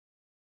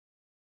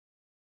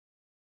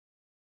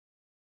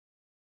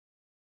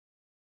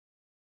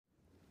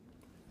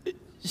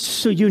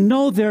So you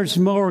know there's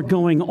more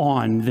going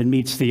on than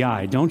meets the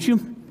eye, don't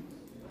you?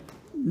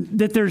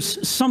 That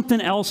there's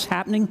something else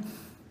happening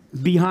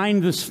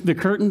behind the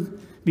curtain,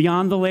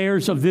 beyond the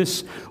layers of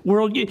this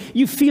world.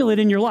 You feel it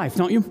in your life,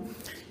 don't you?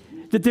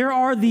 That there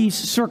are these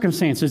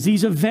circumstances,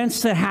 these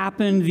events that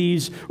happen,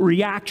 these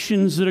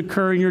reactions that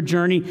occur in your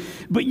journey,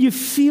 but you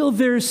feel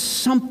there's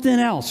something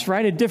else,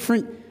 right? A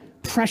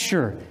different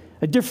pressure,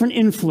 a different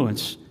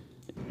influence.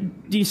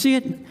 Do you see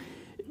it?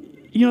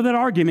 You know that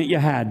argument you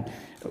had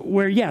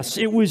where, yes,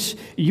 it was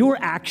your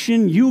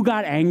action, you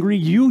got angry,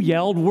 you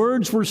yelled,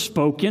 words were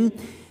spoken,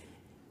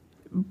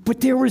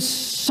 but there was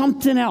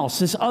something else,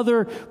 this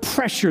other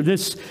pressure,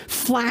 this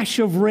flash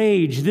of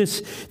rage,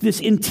 this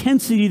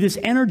intensity, this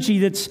energy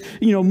that's,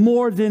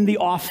 more than the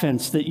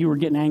offense that you were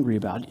getting angry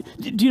about.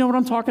 Do you know what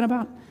I'm talking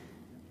about?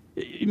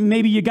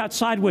 Maybe you got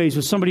sideways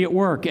with somebody at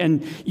work,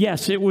 and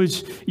yes, it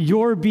was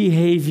your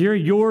behavior,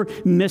 your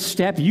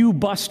misstep, you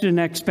busted an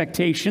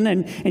expectation,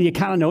 and you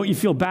kind of know it, you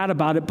feel bad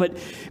about it,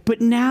 but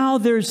now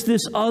there's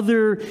this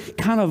other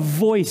kind of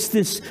voice,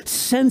 this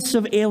sense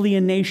of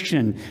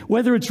alienation.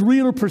 Whether it's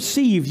real or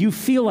perceived, you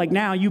feel like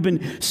now you've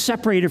been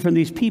separated from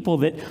these people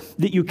that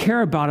you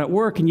care about at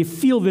work, and you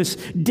feel this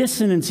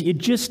dissonance you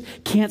just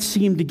can't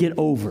seem to get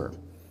over.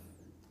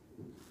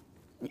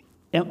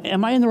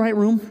 Am I in the right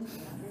room?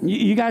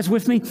 You guys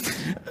with me?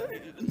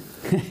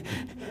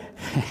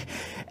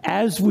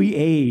 As we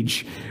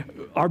age,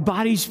 our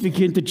bodies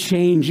begin to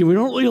change, and we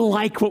don't really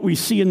like what we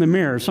see in the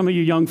mirror. Some of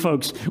you young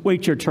folks,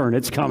 wait your turn.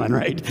 It's coming,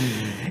 right?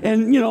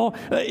 And,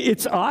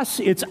 it's us.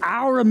 It's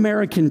our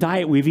American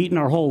diet we've eaten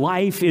our whole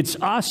life. It's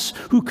us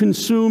who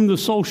consume the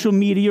social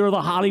media or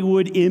the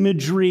Hollywood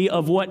imagery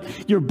of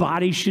what your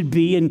body should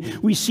be. And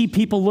we see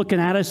people looking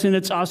at us, and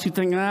it's us who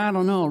think, I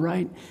don't know,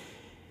 right?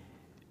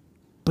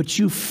 But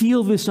you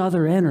feel this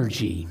other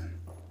energy,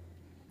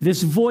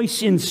 this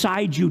voice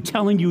inside you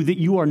telling you that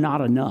you are not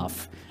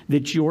enough,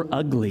 that you're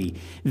ugly,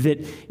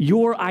 that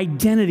your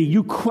identity,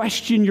 you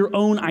question your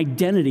own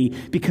identity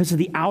because of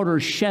the outer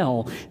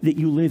shell that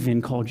you live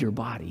in called your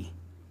body.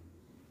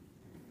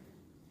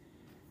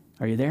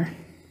 Are you there?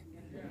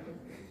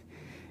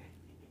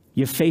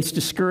 You face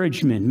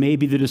discouragement.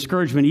 Maybe the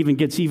discouragement even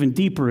gets even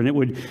deeper, and it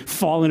would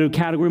fall into a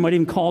category we might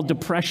even call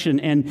depression.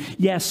 And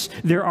yes,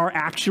 there are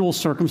actual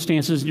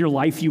circumstances in your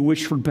life you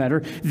wish were better.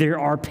 There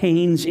are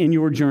pains in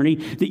your journey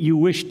that you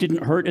wish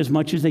didn't hurt as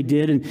much as they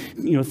did,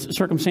 and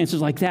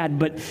circumstances like that.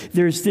 But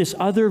there's this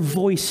other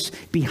voice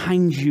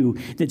behind you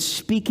that's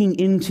speaking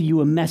into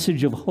you a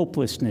message of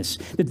hopelessness,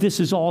 that this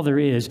is all there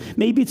is.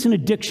 Maybe it's an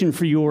addiction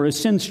for you, or a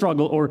sin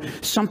struggle, or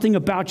something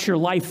about your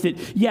life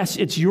that, yes,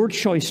 it's your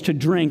choice to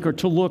drink or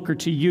to look or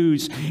to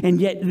use,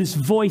 and yet this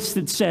voice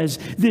that says,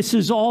 this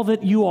is all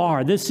that you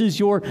are. This is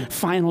your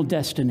final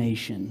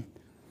destination.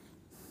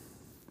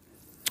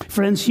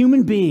 Friends,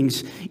 human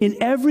beings in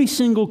every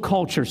single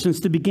culture since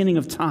the beginning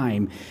of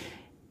time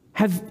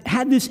have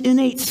had this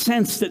innate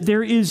sense that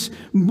there is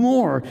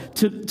more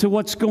to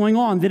what's going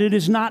on, that it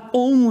is not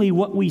only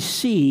what we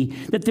see,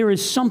 that there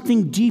is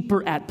something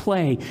deeper at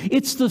play.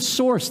 It's the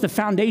source, the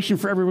foundation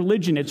for every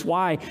religion. It's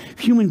why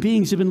human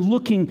beings have been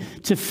looking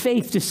to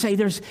faith to say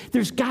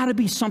there's got to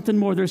be something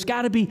more. There's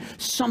got to be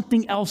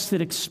something else that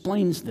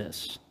explains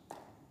this.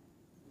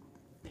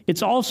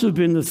 It's also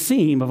been the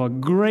theme of a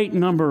great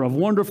number of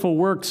wonderful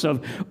works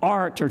of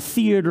art or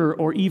theater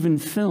or even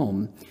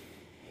film.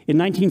 In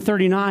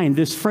 1939,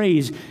 this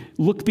phrase,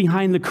 "look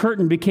behind the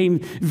curtain," became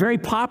very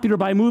popular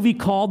by a movie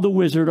called The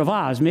Wizard of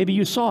Oz. Maybe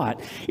you saw it.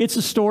 It's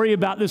a story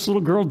about this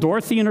little girl,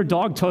 Dorothy, and her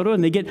dog, Toto,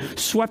 and they get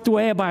swept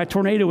away by a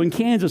tornado in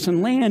Kansas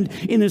and land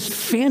in this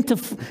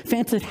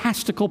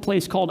fantastical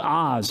place called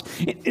Oz.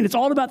 And it's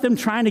all about them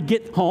trying to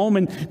get home,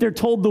 and they're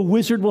told the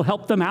wizard will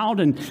help them out,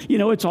 and,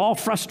 it's all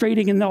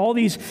frustrating, and all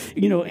these,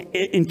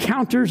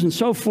 encounters and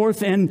so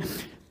forth, and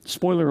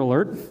spoiler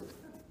alert,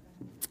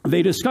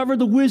 they discover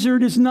the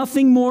wizard is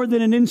nothing more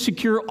than an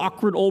insecure,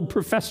 awkward old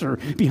professor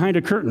behind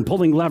a curtain,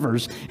 pulling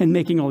levers and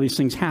making all these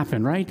things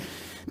happen, right?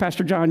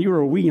 Pastor John, you were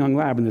a wee young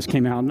lad when this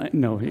came out.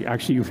 No,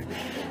 actually,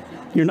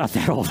 you're not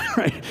that old,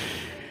 right?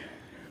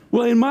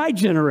 Well, in my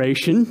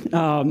generation,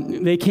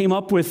 they came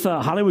up with,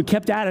 Hollywood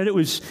kept at it. It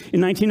was in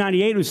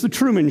 1998, it was The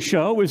Truman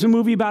Show. It was a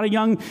movie about a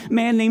young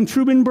man named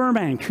Truman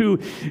Burbank who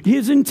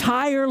his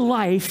entire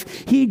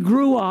life, he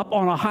grew up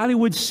on a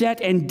Hollywood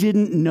set and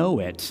didn't know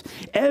it.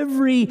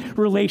 Every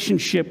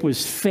relationship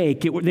was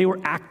fake. They were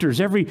actors.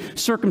 Every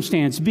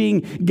circumstance being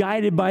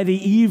guided by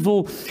the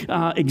evil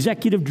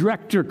executive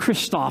director,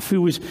 Christoph,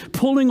 who was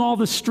pulling all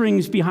the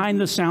strings behind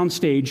the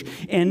soundstage.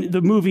 And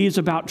the movie is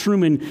about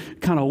Truman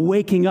kind of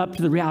waking up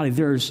to the reality.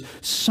 There's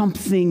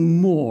something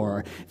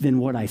more than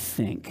what I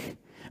think.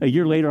 A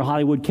year later,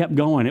 Hollywood kept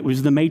going. It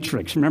was The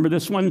Matrix. Remember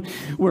this one?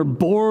 Where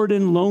bored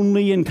and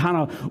lonely and kind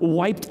of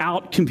wiped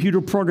out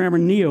computer programmer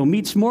Neo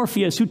meets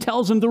Morpheus, who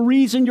tells him the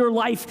reason your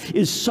life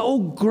is so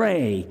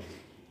gray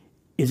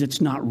is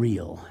it's not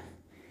real.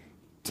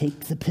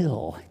 Take the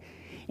pill.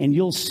 and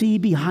you'll see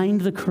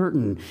behind the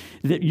curtain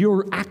that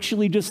you're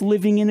actually just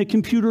living in a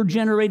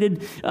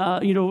computer-generated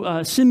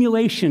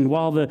simulation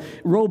while the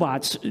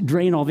robots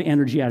drain all the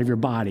energy out of your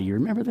body. You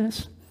remember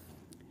this?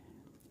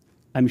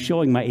 I'm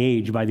showing my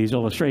age by these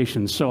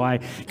illustrations. So I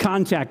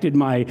contacted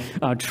my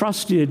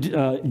trusted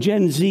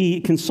Gen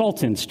Z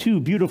consultants, two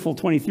beautiful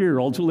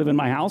 23-year-olds who live in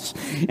my house,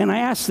 and I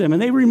asked them,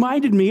 and they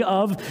reminded me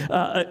of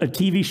a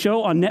TV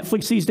show on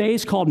Netflix these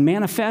days called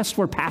Manifest,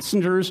 where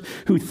passengers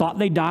who thought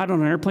they died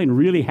on an airplane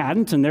really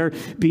hadn't, and they're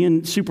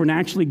being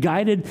supernaturally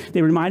guided.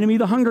 They reminded me of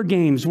the Hunger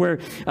Games, where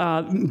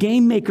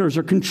game makers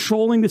are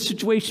controlling the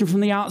situation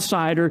from the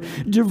outside, or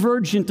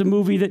Divergent, the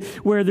movie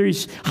where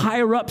these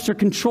higher-ups are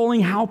controlling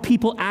how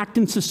people act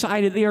in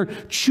society. They are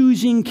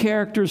choosing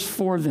characters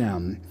for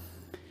them.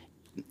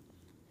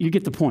 You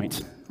get the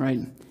point, right?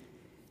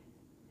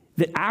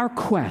 That our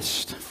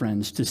quest,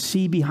 friends, to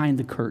see behind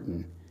the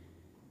curtain,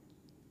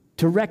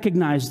 to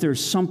recognize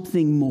there's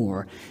something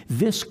more,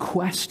 this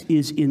quest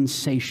is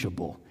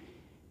insatiable.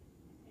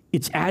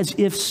 It's as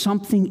if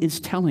something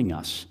is telling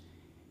us,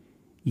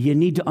 you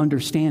need to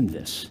understand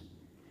this.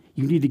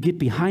 You need to get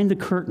behind the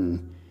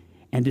curtain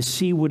and to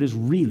see what is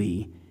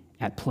really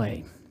at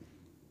play.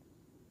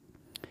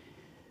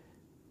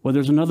 Well,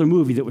 there's another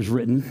movie that was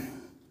written.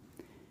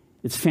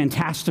 It's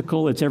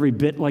fantastical. It's every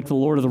bit like The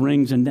Lord of the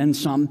Rings and then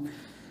some.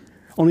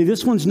 Only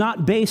this one's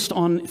not based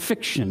on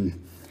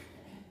fiction.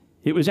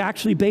 It was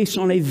actually based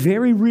on a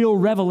very real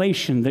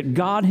revelation that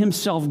God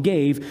himself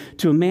gave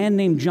to a man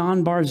named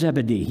John Bar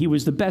Zebedee. He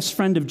was the best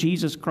friend of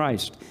Jesus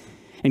Christ.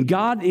 And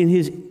God, in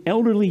his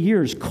elderly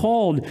years,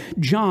 called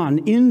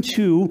John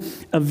into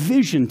a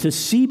vision to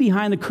see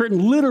behind the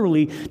curtain,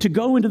 literally to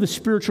go into the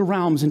spiritual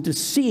realms and to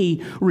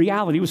see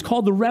reality. It was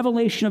called the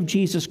revelation of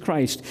Jesus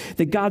Christ,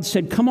 that God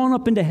said, come on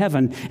up into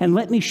heaven and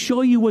let me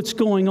show you what's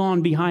going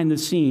on behind the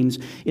scenes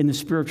in the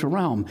spiritual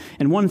realm.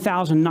 And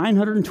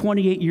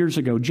 1,928 years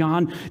ago,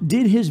 John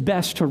did his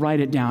best to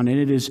write it down, and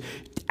it is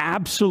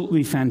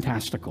absolutely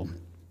fantastical.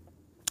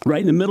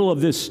 Right in the middle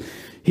of this,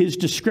 his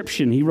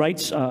description, he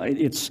writes,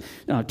 it's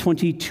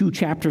 22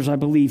 chapters, I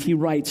believe, he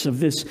writes of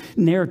this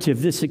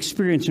narrative, this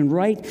experience, and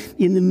right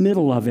in the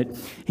middle of it,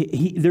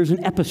 there's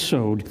an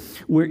episode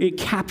where it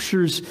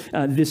captures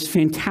this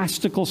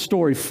fantastical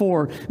story,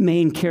 4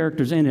 main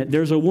characters in it.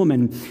 There's a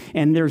woman,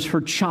 and there's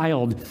her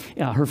child,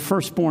 her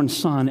firstborn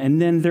son,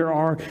 and then there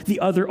are the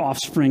other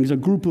offsprings, a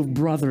group of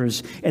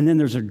brothers, and then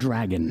there's a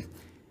dragon.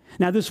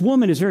 Now, this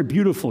woman is very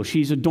beautiful.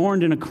 She's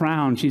adorned in a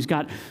crown. She's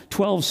got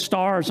 12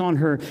 stars on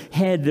her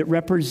head that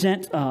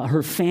represent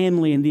her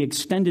family and the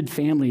extended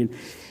family.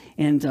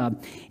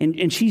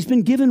 And she's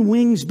been given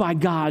wings by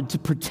God to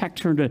protect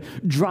her, to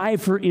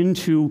drive her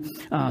into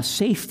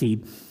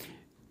safety.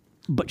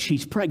 But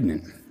she's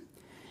pregnant.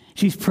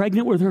 She's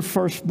pregnant with her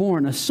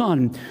firstborn, a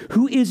son,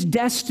 who is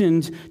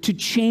destined to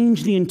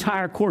change the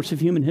entire course of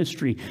human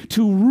history,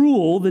 to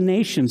rule the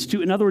nations,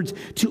 in other words,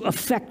 to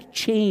effect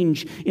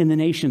change in the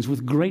nations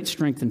with great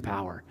strength and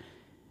power.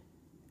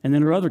 And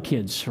then her other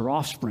kids, her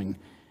offspring,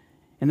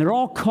 and they're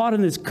all caught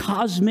in this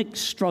cosmic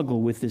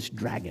struggle with this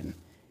dragon,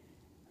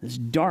 this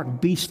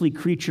dark, beastly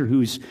creature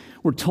who's,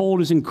 we're told,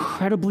 is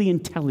incredibly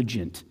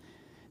intelligent,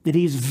 that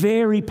he's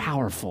very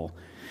powerful,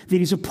 that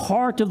he's a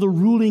part of the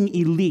ruling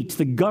elite,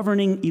 the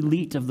governing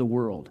elite of the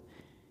world.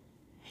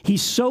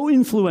 He's so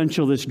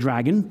influential, this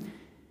dragon,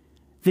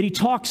 that he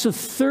talks a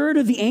third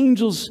of the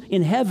angels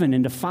in heaven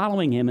into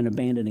following him and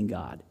abandoning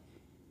God.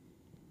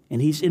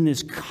 And he's in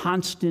this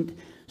constant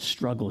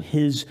struggle.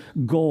 His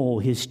goal,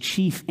 his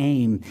chief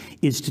aim,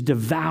 is to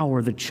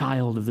devour the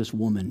child of this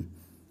woman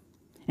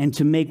and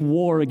to make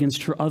war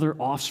against her other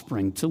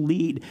offspring, to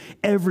lead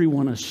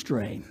everyone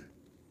astray.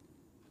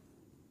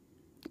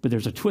 But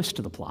there's a twist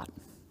to the plot.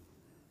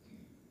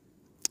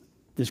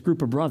 This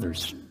group of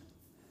brothers,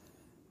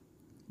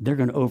 they're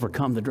going to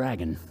overcome the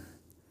dragon.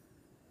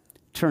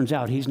 Turns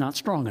out he's not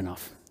strong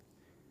enough.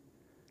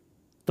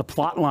 The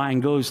plot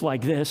line goes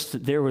like this,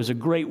 that there was a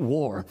great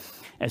war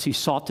as he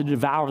sought to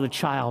devour the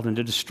child and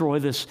to destroy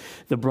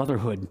the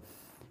brotherhood.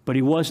 But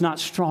he was not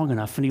strong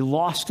enough, and he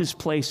lost his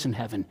place in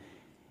heaven,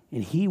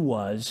 and he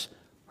was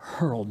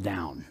hurled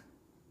down.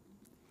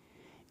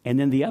 And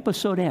then the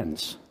episode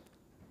ends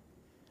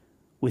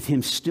with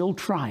him still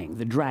trying,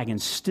 the dragon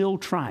still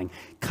trying.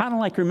 Kind of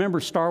like, remember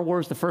Star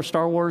Wars, the first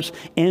Star Wars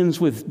ends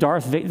with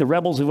Darth Vader, the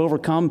rebels have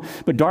overcome,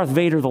 but Darth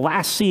Vader, the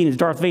last scene is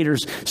Darth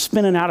Vader's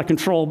spinning out of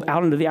control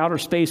out into the outer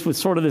space with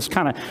sort of this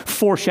kind of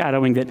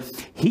foreshadowing that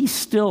he's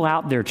still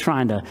out there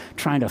trying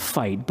to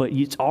fight, but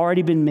it's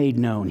already been made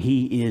known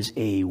he is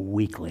a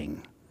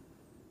weakling.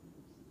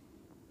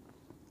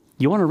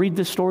 You want to read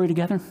this story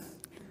together?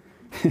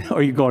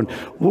 Or you're going,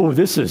 whoa,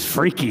 this is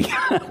freaky.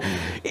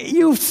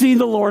 You've seen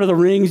The Lord of the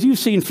Rings. You've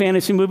seen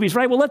fantasy movies,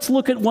 right? Well, let's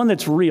look at one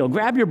that's real.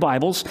 Grab your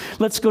Bibles.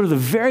 Let's go to the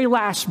very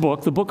last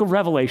book, the book of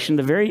Revelation,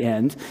 the very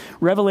end.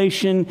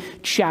 Revelation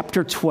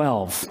chapter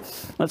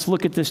 12. Let's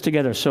look at this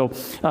together. So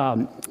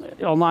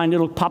online,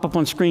 it'll pop up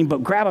on screen,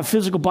 but grab a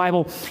physical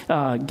Bible.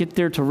 Get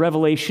there to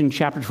Revelation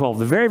chapter 12,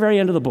 the very, very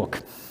end of the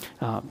book.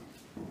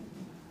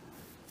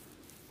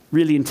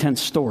 Really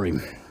intense story.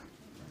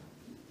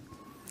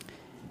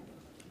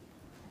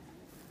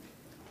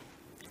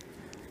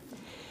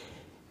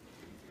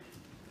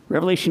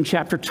 Revelation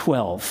chapter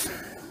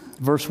 12,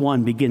 verse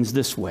 1 begins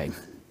this way.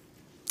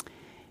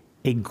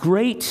 A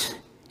great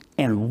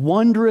and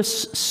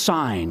wondrous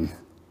sign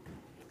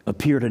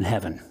appeared in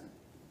heaven.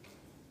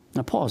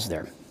 Now pause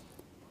there.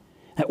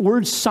 That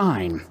word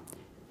sign,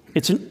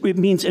 it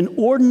means an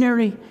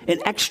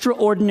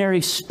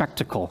extraordinary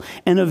spectacle,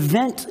 an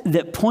event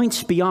that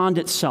points beyond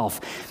itself.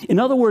 In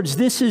other words,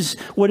 this is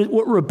what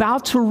we're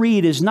about to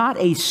read is not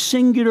a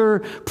singular,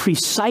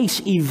 precise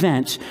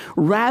event.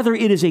 Rather,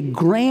 it is a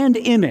grand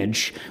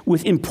image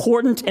with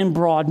important and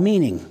broad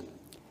meaning.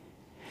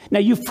 Now,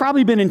 you've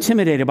probably been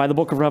intimidated by the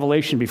book of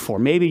Revelation before.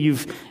 Maybe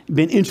you've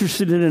been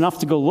interested in it enough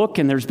to go look,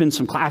 and there's been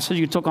some classes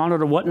you took on it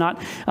or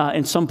whatnot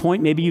at some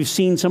point. Maybe you've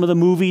seen some of the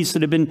movies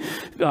that have been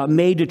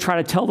made to try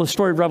to tell the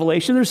story of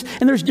Revelation.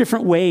 There's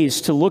different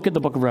ways to look at the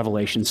book of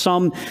Revelation.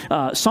 Some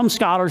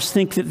scholars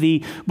think that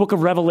the book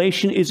of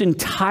Revelation is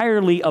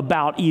entirely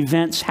about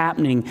events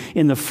happening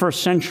in the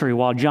first century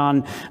while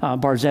John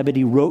Bar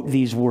Zebedee wrote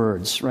these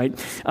words, right?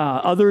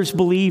 Others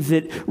believe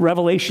that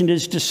Revelation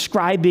is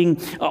describing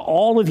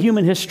all of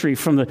human history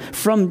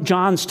from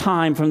John's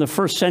time, from the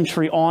first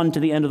century on to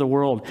the end of the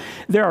world.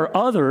 There are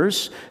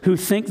others who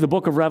think the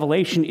book of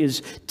Revelation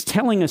is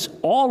telling us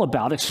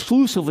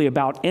exclusively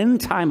about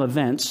end-time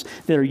events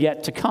that are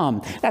yet to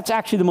come. That's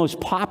actually the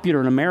most popular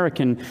in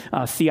American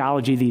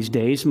theology these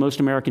days. Most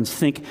Americans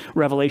think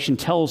Revelation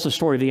tells the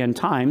story of the end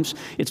times.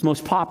 It's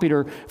most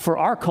popular for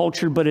our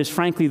culture, but is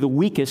frankly the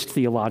weakest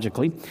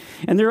theologically.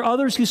 And there are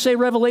others who say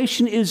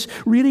Revelation is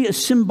really a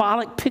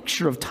symbolic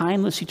picture of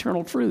timeless,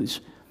 eternal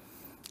truths.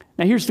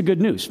 Now, here's the good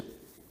news.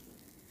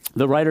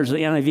 The writers of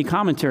the NIV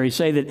commentary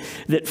say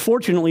that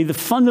fortunately, the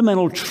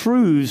fundamental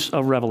truths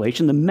of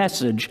Revelation, the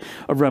message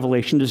of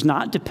Revelation, does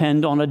not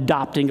depend on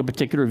adopting a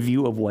particular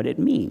view of what it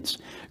means.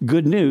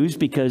 Good news,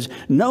 because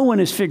no one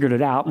has figured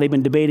it out. They've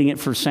been debating it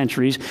for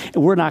centuries,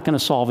 and we're not going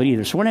to solve it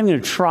either. So we're not even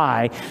going to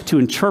try to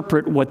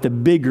interpret what the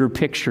bigger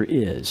picture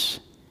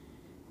is.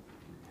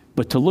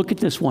 But to look at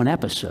this one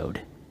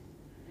episode,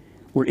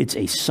 where it's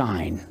a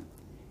sign,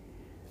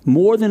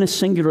 more than a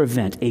singular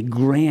event, a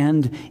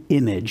grand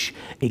image,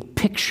 a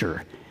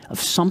picture of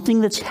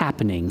something that's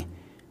happening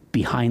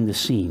behind the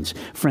scenes.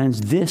 Friends,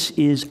 this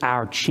is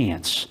our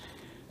chance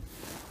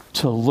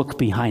to look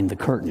behind the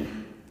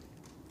curtain.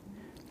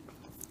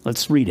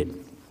 Let's read it.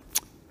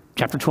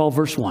 Chapter 12,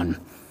 verse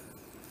 1.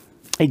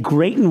 A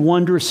great and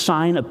wondrous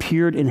sign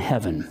appeared in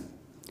heaven.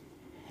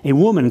 A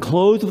woman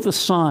clothed with the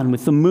sun,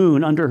 with the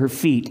moon under her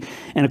feet,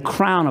 and a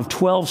crown of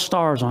 12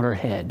 stars on her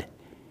head.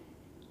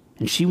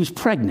 And she was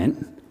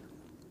pregnant,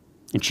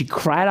 and she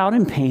cried out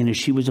in pain as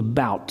she was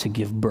about to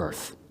give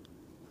birth.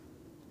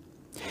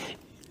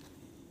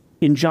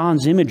 In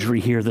John's imagery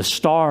here, the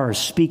stars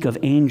speak of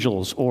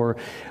angels or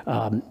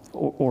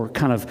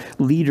kind of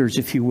leaders,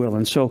 if you will.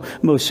 And so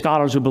most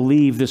scholars will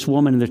believe this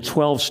woman and the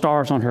 12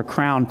 stars on her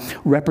crown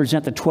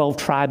represent the 12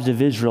 tribes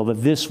of Israel,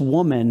 that this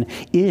woman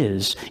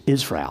is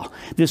Israel.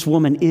 This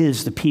woman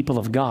is the people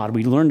of God.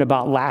 We learned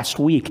about last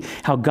week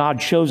how God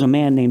chose a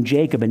man named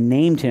Jacob and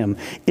named him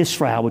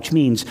Israel, which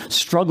means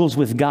struggles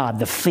with God,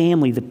 the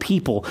family, the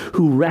people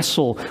who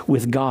wrestle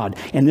with God.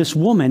 And this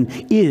woman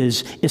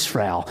is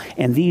Israel.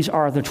 And these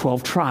are the 12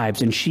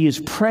 tribes, and she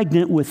is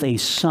pregnant with a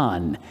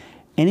son.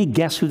 Any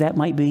guess who that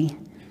might be?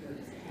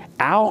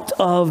 Out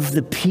of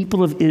the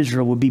people of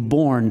Israel would be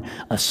born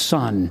a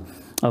son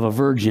of a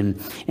virgin,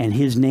 and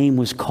his name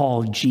was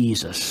called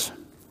Jesus.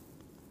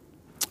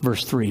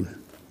 Verse 3.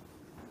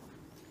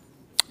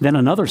 Then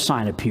another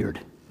sign appeared,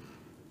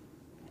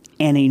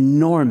 an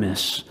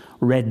enormous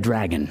red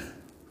dragon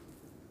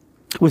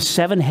with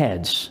 7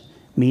 heads,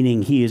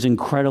 meaning he is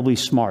incredibly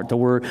smart. The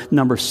word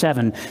number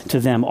 7 to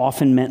them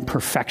often meant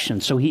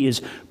perfection. So he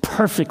is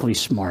perfectly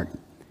smart.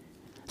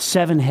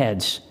 7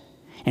 heads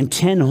and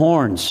 10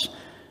 horns.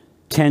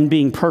 10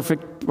 being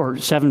perfect, or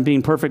 7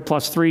 being perfect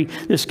plus 3.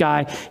 This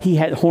guy, he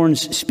had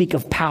horns speak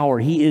of power.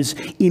 He is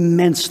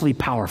immensely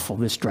powerful,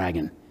 this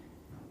dragon.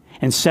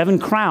 And 7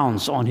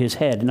 crowns on his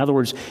head. In other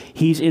words,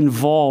 he's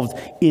involved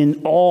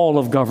in all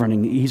of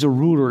governing. He's a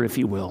ruler, if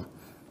you will.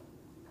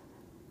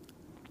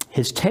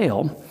 His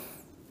tail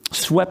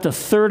swept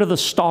 1/3 of the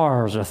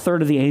stars,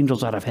 1/3 of the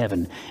angels out of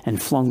heaven,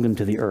 and flung them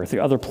to the earth. There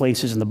are other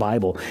places in the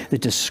Bible that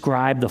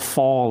describe the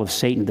fall of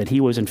Satan, that he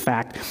was in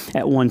fact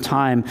at one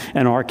time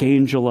an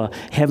archangel, a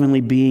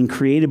heavenly being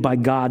created by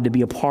God to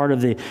be a part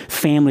of the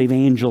family of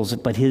angels,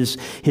 but his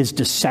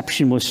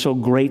deception was so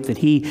great that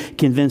he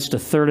convinced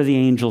 1/3 of the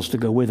angels to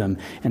go with him,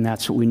 and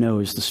that's what we know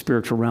is the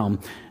spiritual realm,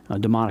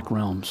 demonic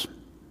realms.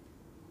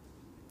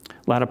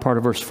 Latter part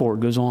of verse 4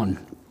 goes on.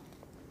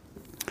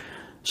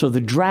 So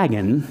the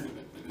dragon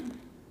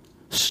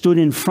stood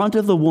in front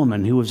of the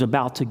woman who was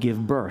about to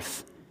give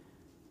birth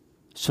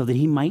so that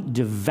he might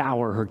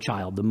devour her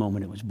child the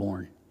moment it was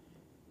born.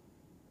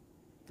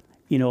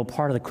 You know, a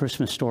part of the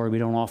Christmas story we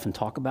don't often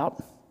talk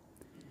about,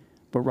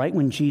 but right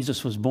when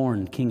Jesus was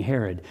born, King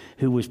Herod,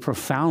 who was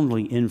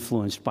profoundly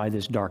influenced by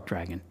this dark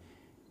dragon,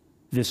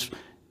 this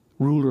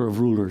ruler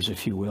of rulers,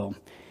 if you will,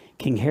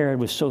 King Herod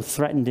was so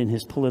threatened in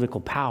his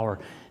political power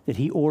that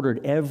he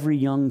ordered every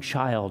young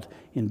child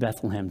in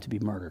Bethlehem to be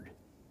murdered.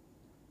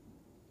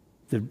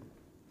 The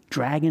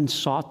dragon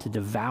sought to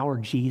devour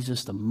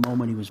Jesus the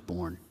moment he was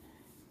born.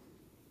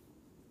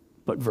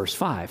 But verse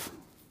 5,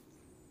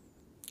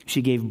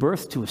 she gave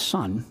birth to a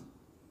son,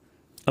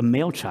 a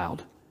male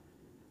child,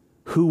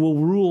 who will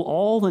rule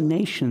all the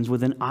nations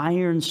with an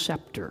iron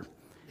scepter.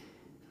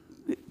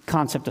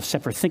 Concept of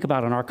scepter, think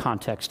about in our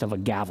context of a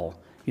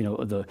gavel. You know,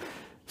 the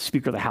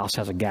Speaker of the House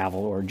has a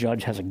gavel, or a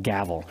judge has a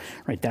gavel,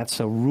 right? That's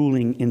a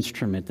ruling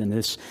instrument. And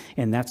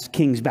that's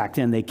kings back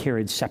then, they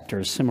carried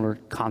scepters, similar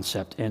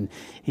concept. And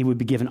he would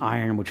be given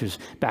iron, which was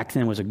back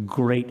then was a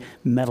great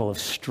metal of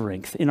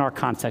strength. In our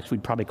context,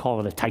 we'd probably call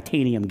it a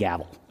titanium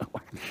gavel,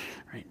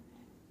 right?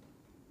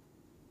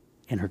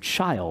 And her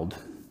child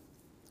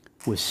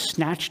was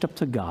snatched up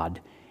to God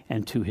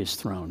and to his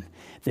throne.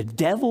 The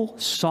devil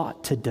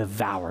sought to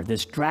devour.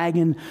 This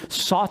dragon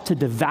sought to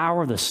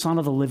devour the Son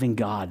of the living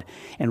God.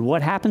 And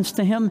what happens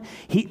to him?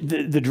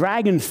 The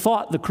dragon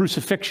thought the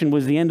crucifixion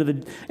was the end of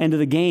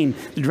the game.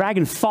 The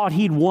dragon thought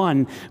he'd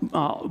won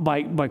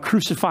by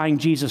crucifying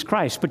Jesus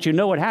Christ. But you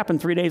know what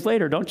happened 3 days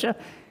later, don't you?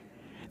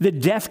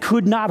 That death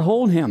could not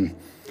hold him.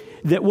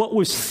 That what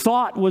was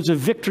thought was a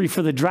victory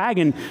for the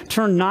dragon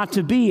turned not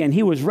to be, and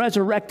he was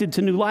resurrected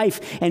to new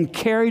life and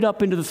carried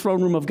up into the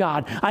throne room of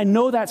God. I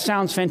know that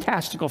sounds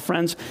fantastical,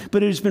 friends,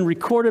 but it has been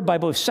recorded by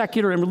both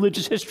secular and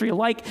religious history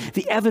alike.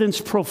 The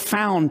evidence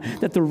profound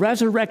that the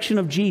resurrection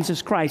of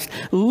Jesus Christ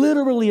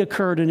literally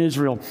occurred in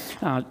Israel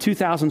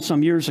 2,000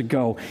 some years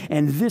ago.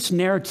 And this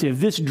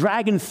narrative, this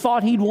dragon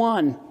thought he'd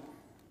won,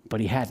 but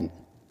he hadn't.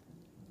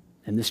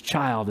 And this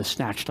child is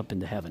snatched up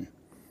into heaven.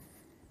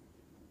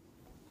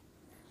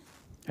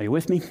 Are you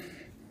with me?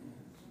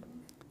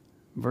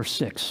 Verse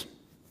 6.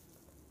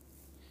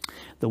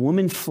 The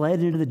woman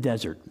fled into the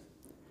desert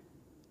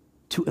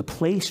to a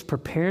place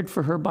prepared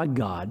for her by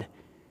God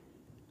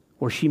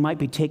where she might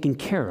be taken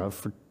care of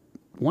for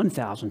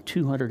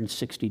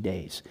 1,260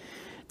 days.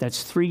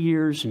 That's 3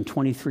 years and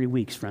 23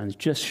 weeks, friends,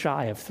 just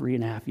shy of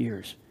 3.5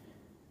 years.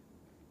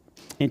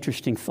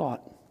 Interesting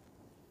thought.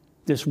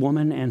 This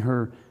woman and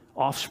her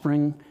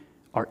offspring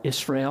are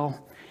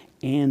Israel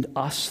and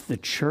us, the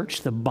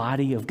church, the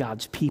body of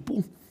God's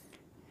people.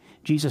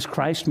 Jesus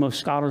Christ, most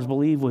scholars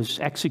believe, was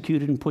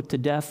executed and put to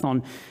death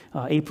on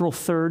April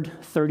 3rd,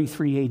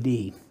 33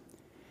 AD.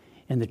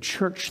 And the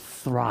church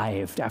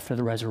thrived after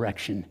the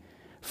resurrection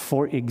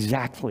for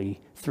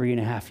exactly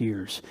 3.5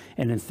 years.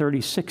 And in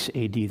 36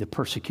 AD, the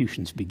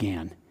persecutions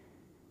began.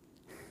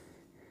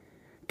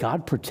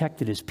 God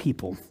protected his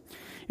people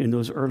in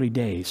those early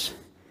days.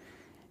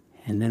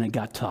 And then it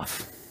got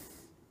tough.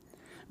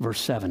 Verse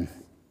 7.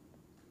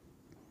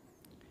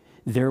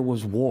 There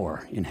was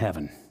war in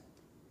heaven.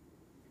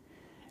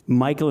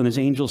 Michael and his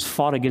angels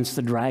fought against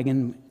the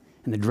dragon,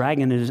 and the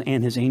dragon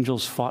and his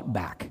angels fought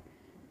back.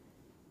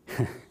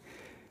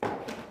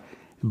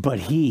 But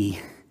he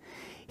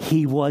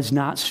was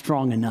not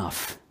strong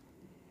enough.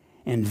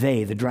 And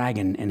they, the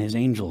dragon and his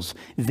angels,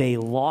 they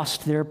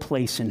lost their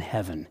place in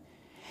heaven.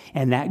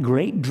 And that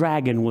great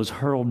dragon was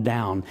hurled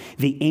down,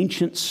 the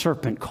ancient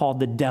serpent called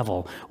the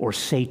devil or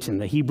Satan.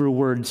 The Hebrew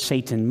word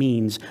Satan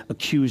means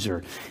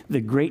accuser.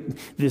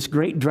 This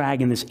great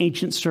dragon, this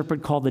ancient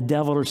serpent called the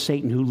devil or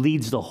Satan, who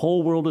leads the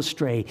whole world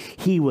astray,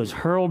 he was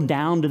hurled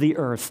down to the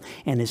earth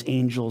and his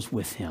angels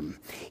with him.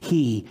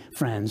 He,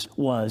 friends,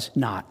 was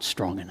not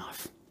strong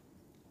enough.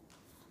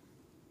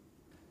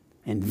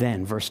 And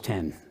then, verse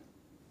 10.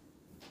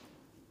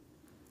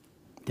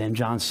 Then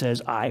John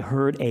says, I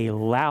heard a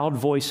loud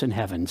voice in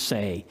heaven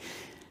say,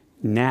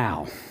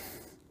 now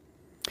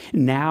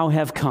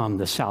have come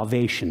the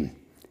salvation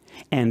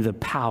and the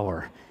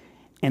power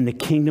and the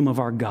kingdom of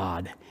our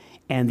God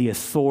and the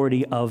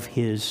authority of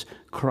his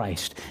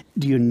Christ.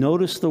 Do you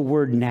notice the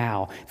word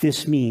now?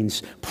 This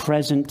means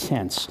present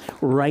tense,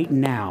 right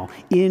now,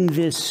 in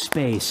this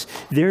space.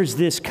 There's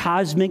this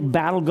cosmic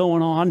battle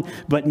going on,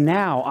 but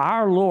now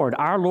our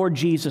Lord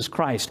Jesus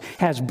Christ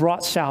has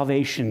brought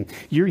salvation.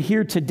 You're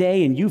here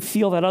today and you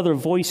feel that other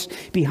voice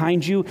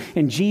behind you,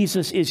 and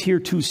Jesus is here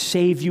to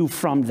save you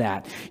from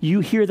that. You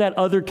hear that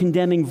other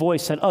condemning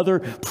voice, that other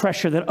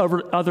pressure, that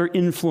other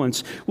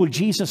influence. Well,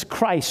 Jesus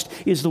Christ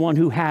is the one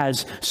who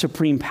has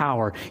supreme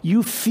power.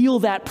 You feel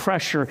that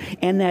pressure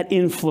and that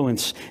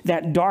influence,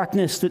 that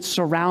darkness that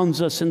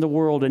surrounds us in the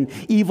world, and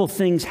evil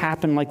things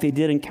happen like they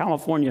did in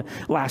California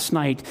last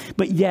night.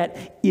 But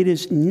yet it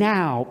is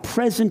now,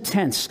 present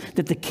tense,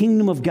 that the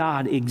kingdom of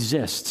God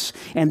exists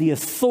and the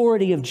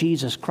authority of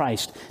Jesus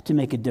Christ to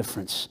make a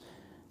difference.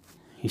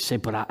 You say,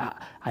 but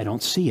I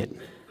don't see it.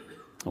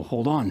 Well,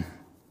 hold on.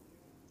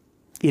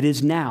 It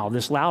is now,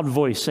 this loud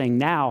voice saying,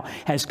 now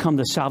has come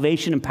the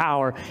salvation and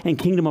power and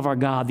kingdom of our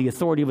God, the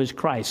authority of his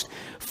Christ.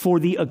 For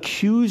the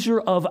accuser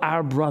of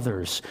our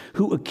brothers,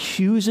 who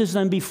accuses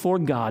them before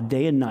God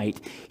day and night,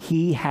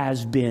 he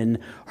has been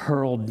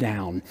hurled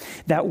down.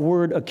 That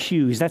word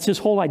accuse, that's his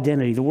whole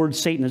identity. The word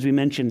Satan, as we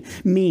mentioned,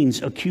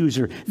 means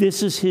accuser.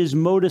 This is his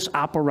modus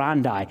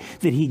operandi,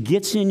 that he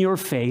gets in your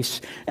face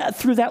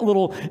through that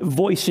little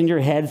voice in your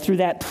head, through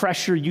that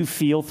pressure you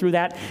feel, through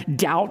that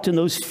doubt and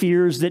those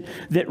fears that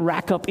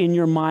rack up in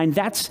your mind.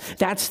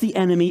 That's the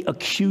enemy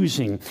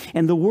accusing.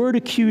 And the word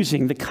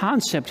accusing, the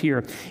concept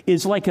here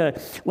is like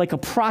a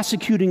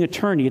prosecuting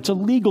attorney. It's a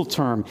legal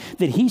term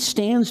that he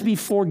stands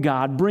before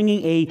God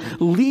bringing a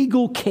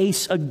legal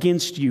case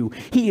against you.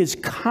 He is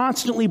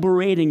constantly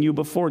berating you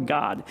before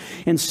God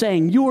and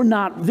saying,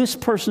 this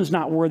person's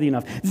not worthy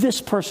enough.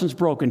 This person's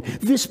broken.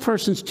 This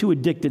person's too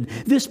addicted.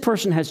 This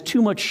person has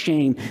too much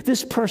shame.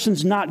 This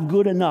person's not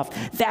good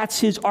enough. That's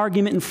his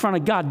argument in front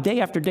of God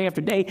day after day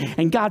after day.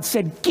 And God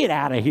said, get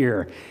out of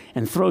here,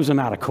 and throws him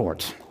out of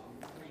court.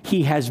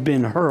 He has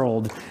been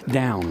hurled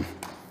down.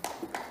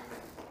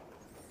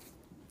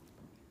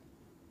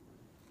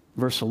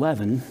 Verse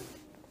 11,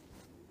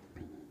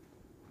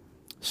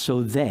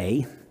 so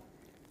they,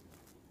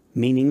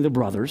 meaning the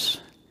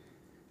brothers,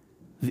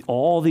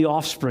 all the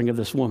offspring of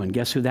this woman,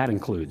 guess who that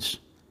includes?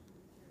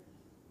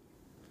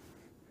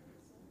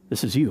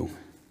 This is you.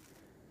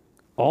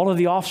 All of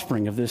the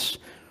offspring of this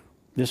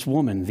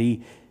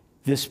woman,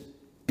 this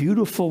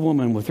beautiful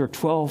woman with her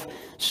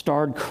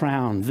 12-starred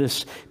crown,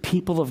 this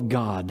people of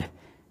God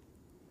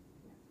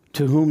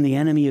to whom the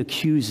enemy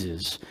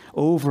accuses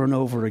over and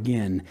over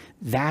again.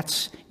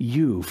 That's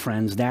you,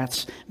 friends.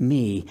 That's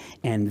me.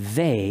 And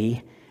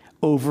they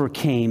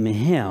overcame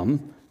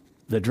him,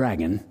 the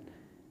dragon,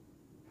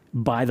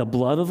 by the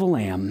blood of the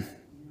Lamb,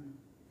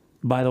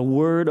 by the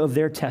word of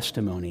their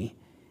testimony.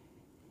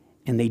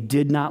 And they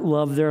did not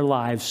love their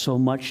lives so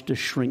much to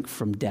shrink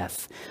from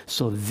death.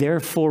 So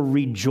therefore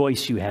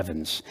rejoice, you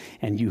heavens,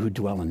 and you who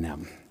dwell in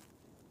them.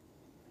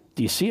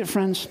 Do you see it,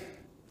 friends?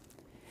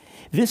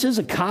 This is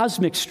a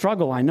cosmic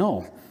struggle, I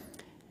know.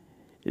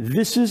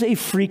 This is a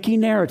freaky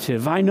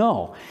narrative, I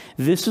know.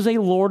 This is a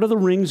Lord of the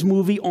Rings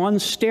movie on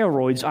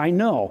steroids, I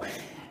know.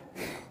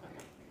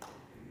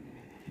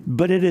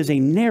 But it is a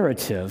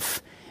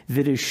narrative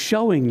that is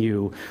showing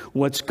you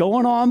what's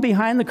going on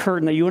behind the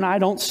curtain that you and I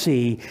don't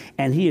see,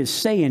 and he is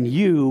saying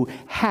you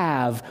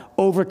have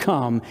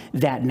overcome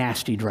that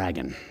nasty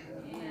dragon.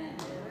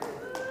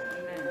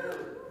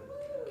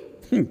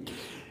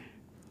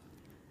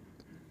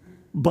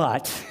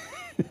 But,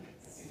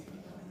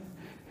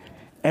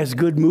 as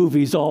good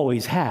movies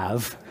always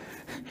have,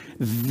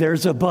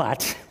 there's a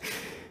but.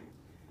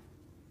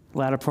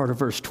 Latter part of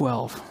verse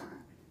 12.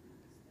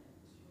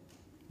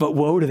 But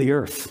woe to the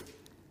earth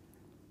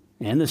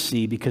and the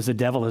sea, because the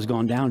devil has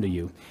gone down to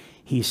you.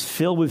 He's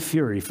filled with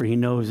fury, for he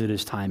knows that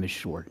his time is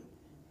short.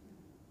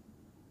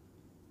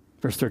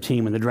 Verse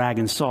 13, when the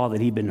dragon saw that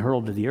he'd been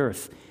hurled to the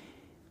earth,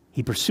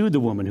 he pursued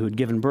the woman who had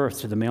given birth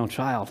to the male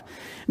child.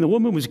 And the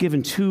woman was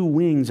given 2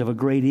 wings of a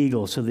great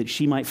eagle so that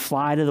she might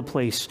fly to the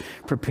place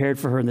prepared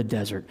for her in the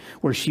desert,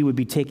 where she would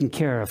be taken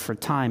care of for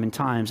time and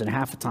times and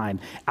half a time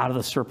out of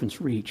the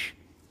serpent's reach.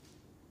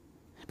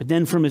 But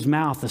then from his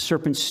mouth the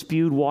serpent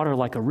spewed water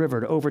like a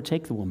river to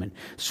overtake the woman,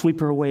 sweep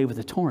her away with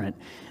a torrent.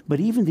 But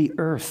even the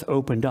earth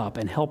opened up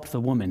and helped the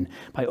woman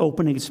by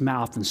opening its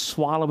mouth and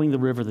swallowing the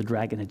river the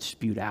dragon had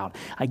spewed out.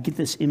 I get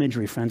this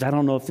imagery, friends. I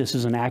don't know if this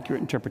is an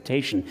accurate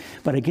interpretation,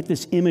 but I get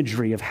this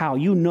imagery of how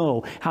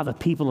the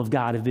people of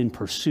God have been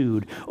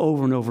pursued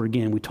over and over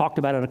again. We talked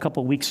about it a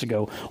couple of weeks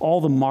ago.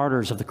 All the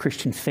martyrs of the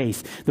Christian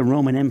faith, the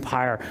Roman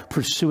Empire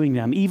pursuing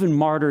them, even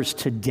martyrs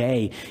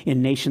today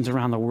in nations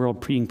around the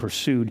world being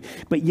pursued.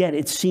 But yet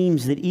it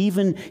seems that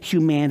even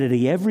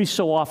humanity every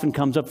so often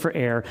comes up for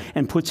air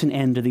and puts an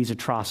end to these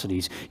atrocities.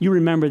 You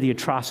remember the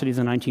atrocities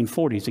of the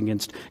 1940s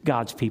against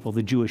God's people,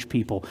 the Jewish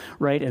people,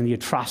 right? And the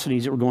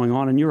atrocities that were going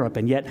on in Europe.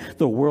 And yet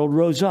the world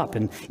rose up,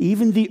 and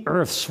even the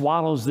earth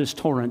swallows this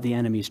torrent the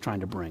enemy is trying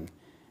to bring.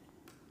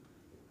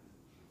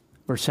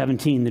 Verse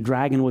 17, the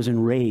dragon was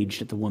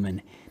enraged at the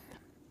woman,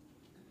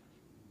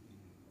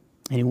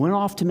 and he went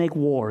off to make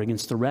war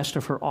against the rest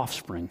of her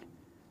offspring,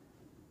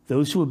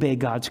 those who obey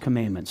God's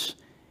commandments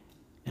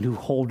and who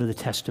hold to the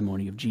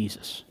testimony of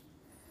Jesus.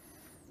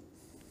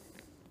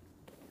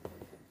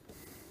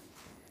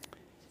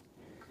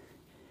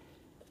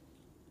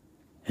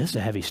 This is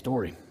a heavy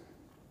story.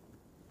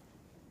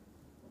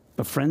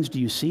 But friends, do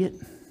you see it?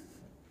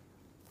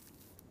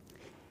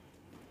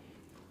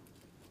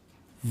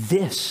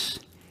 This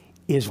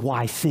is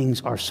why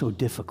things are so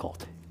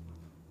difficult.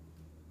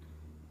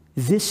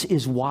 This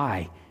is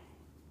why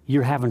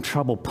you're having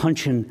trouble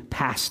punching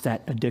past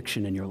that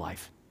addiction in your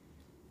life.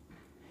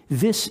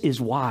 This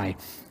is why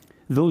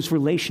those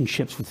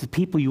relationships with the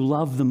people you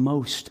love the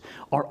most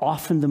are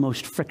often the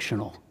most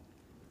frictional.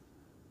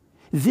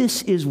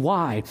 This is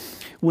why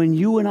when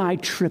you and I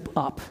trip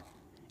up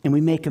and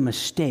we make a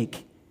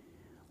mistake,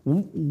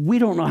 we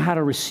don't know how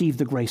to receive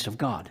the grace of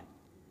God.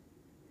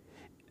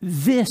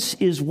 This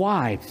is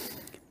why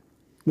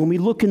when we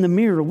look in the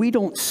mirror, we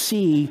don't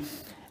see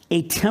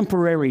a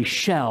temporary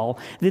shell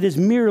that is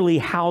merely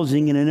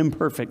housing in an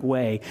imperfect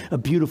way a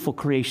beautiful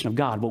creation of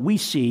God. What we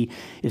see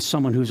is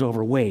someone who's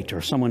overweight or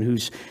someone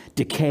who's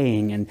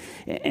decaying,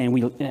 and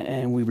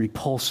we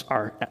repulse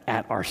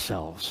at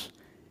ourselves.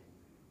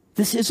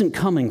 This isn't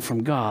coming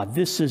from God.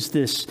 This is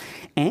this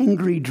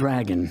angry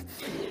dragon.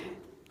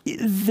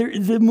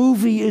 The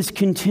movie is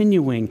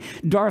continuing.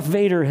 Darth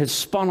Vader has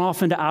spun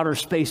off into outer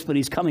space, but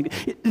he's coming.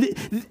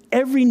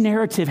 Every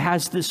narrative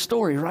has this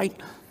story, right?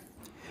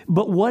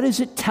 But what does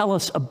it tell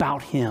us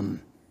about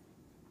him?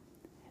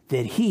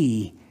 That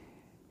he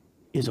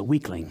is a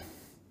weakling,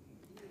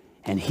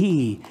 and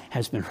he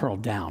has been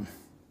hurled down.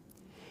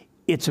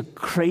 It's a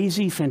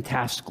crazy,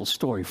 fantastical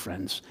story,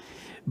 friends,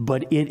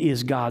 but it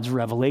is God's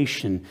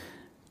revelation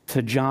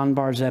to John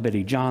Bar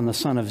Zebedee, John the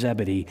son of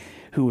Zebedee,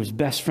 who was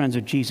best friends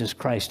with Jesus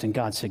Christ. And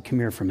God said, come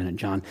here for a minute,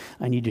 John.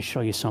 I need to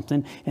show you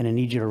something, and I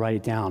need you to write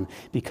it down,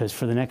 because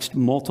for the next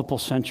multiple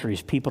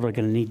centuries, people are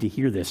going to need to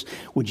hear this.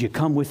 Would you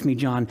come with me,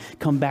 John?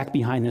 Come back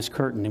behind this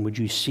curtain, and would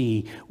you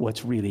see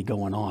what's really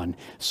going on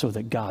so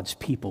that God's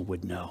people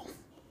would know?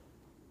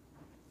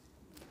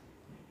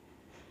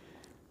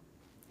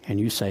 And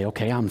you say,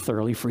 okay, I'm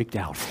thoroughly freaked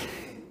out.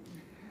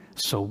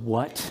 So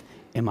what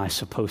am I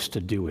supposed to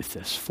do with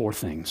this? 4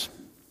 things.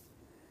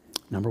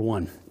 Number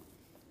 1,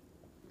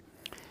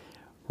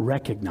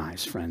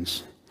 recognize,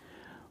 friends,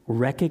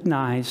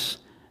 recognize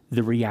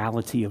the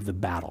reality of the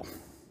battle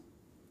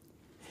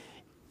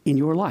in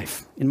your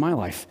life, in my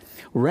life.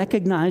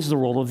 Recognize the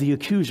role of the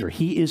accuser.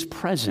 He is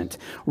present.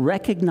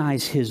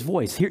 Recognize his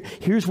voice.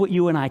 Here's what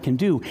you and I can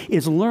do,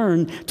 is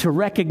learn to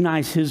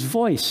recognize his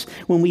voice.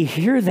 When we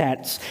hear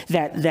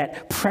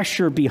that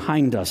pressure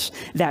behind us,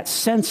 that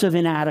sense of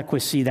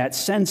inadequacy, that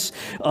sense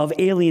of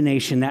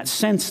alienation, that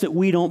sense that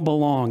we don't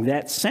belong,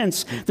 that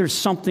sense there's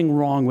something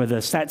wrong with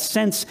us, that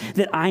sense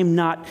that I'm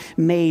not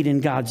made in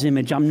God's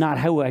image, I'm not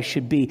who I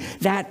should be,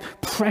 that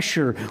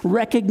pressure,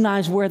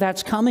 recognize where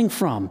that's coming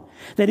from.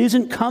 That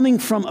isn't coming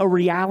from a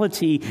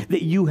reality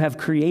that you have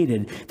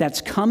created.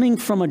 That's coming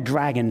from a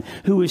dragon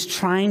who is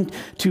trying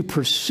to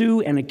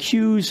pursue and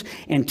accuse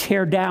and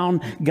tear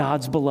down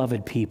God's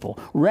beloved people.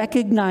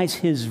 Recognize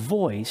his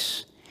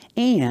voice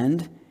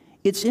and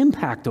its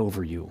impact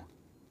over you.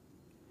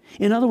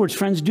 In other words,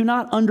 friends, do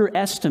not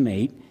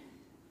underestimate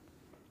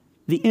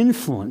the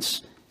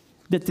influence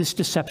that this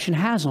deception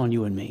has on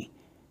you and me.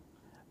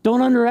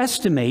 Don't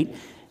underestimate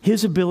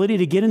his ability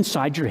to get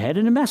inside your head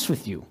and to mess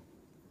with you.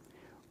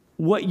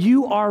 What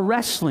you are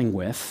wrestling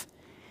with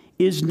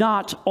is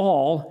not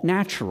all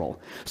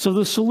natural. So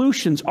the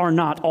solutions are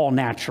not all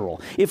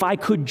natural. If I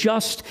could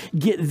just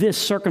get this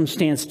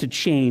circumstance to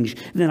change,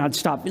 then I'd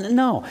stop.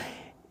 No.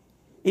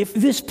 If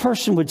this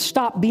person would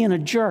stop being a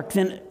jerk,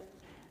 then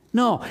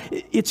no.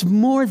 It's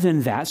more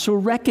than that. So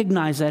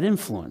recognize that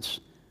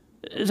influence.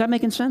 Is that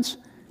making sense?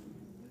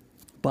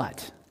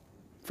 But,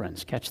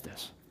 friends, catch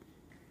this.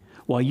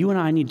 While you and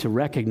I need to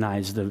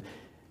recognize the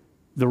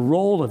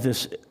role of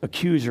this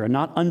accuser and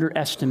not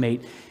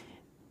underestimate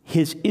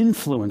his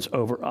influence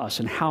over us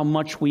and how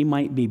much we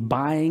might be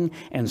buying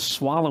and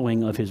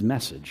swallowing of his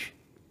message.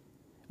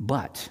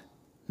 But,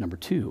 number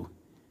 2,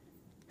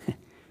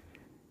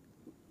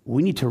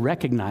 we need to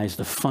recognize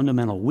the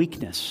fundamental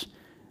weakness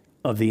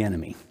of the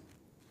enemy.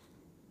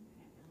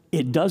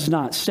 It does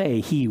not say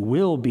he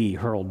will be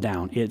hurled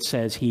down. It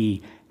says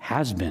he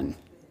has been.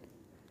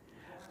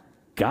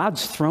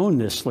 God's thrown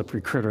this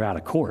slippery critter out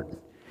of court.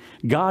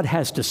 God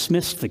has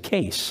dismissed the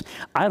case.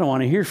 I don't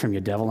want to hear from you,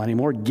 devil,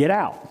 anymore. Get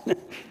out.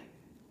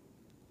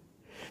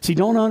 See,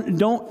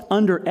 don't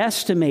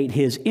underestimate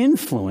his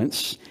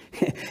influence.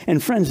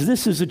 And friends,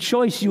 this is a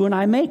choice you and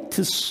I make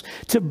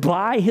to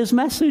buy his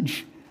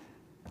message,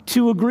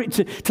 to agree,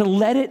 to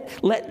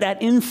let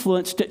that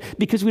influence,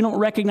 because we don't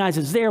recognize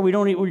it's there.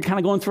 We're kind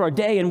of going through our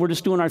day and we're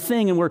just doing our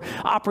thing and we're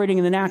operating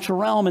in the natural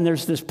realm and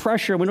there's this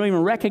pressure. We don't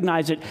even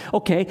recognize it.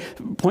 Okay,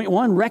 point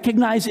 1,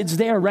 recognize it's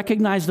there.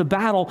 Recognize the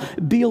battle.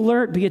 Be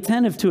alert. Be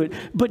attentive to it.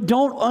 But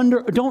don't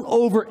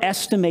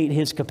overestimate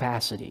his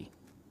capacity.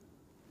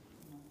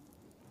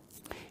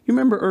 You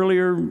remember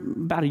earlier,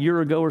 about a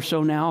year ago or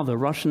so now, the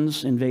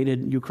Russians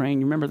invaded Ukraine.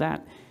 You remember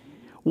that?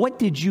 What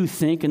did you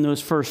think in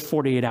those first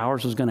 48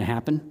 hours was going to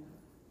happen?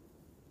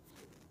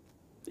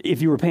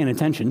 If you were paying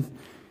attention,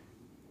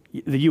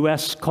 the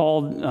U.S.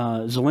 called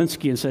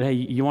Zelensky and said, hey,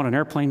 you want an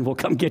airplane? We'll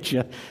come get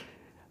you.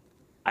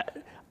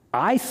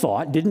 I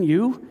thought, didn't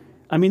you?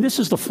 I mean, this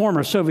is the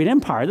former Soviet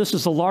Empire. This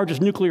is the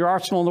largest nuclear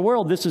arsenal in the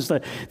world. This is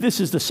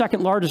the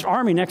second largest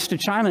army next to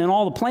China and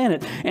all the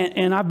planet.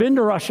 And I've been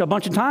to Russia a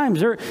bunch of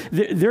times.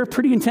 They're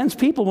pretty intense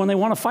people. When they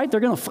want to fight,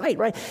 they're going to fight,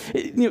 right?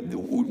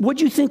 What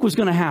do you think was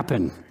going to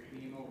happen?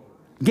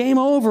 Game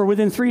over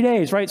within 3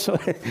 days, right? So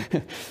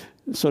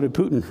did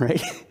Putin,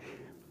 right?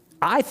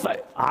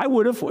 I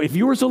would have, if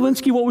you were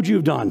Zelensky, what would you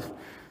have done?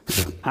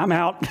 I'm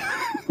out.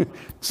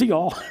 See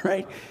y'all,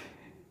 right?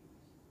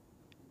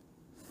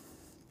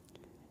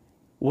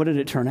 What did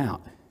it turn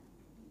out?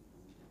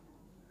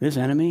 This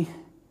enemy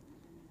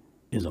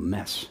is a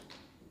mess.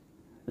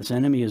 This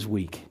enemy is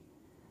weak.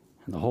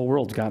 And the whole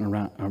world's gotten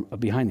around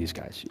behind these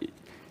guys.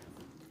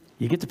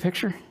 You get the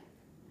picture?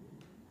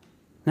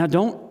 Now,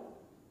 don't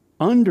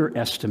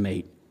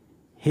underestimate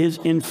his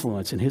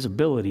influence and his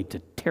ability to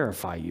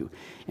terrify you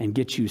and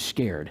get you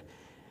scared.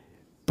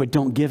 But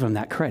don't give him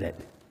that credit.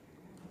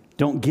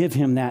 Don't give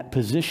him that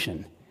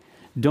position.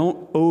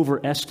 Don't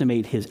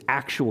overestimate his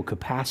actual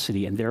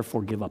capacity and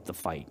therefore give up the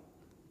fight.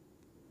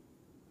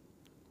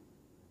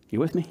 You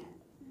with me?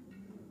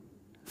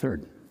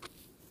 Third,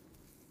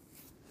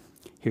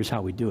 here's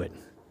how we do it.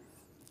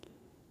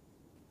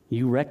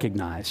 You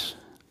recognize,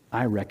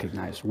 I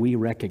recognize, we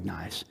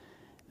recognize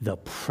the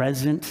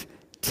present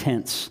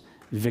tense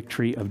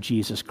victory of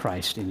Jesus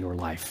Christ in your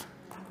life.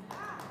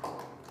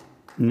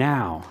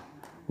 Now,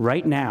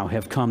 right now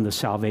have come the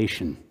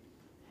salvation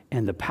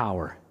and the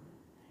power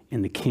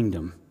and the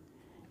kingdom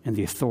and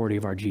the authority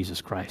of our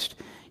Jesus Christ.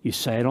 You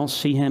say, I don't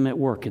see him at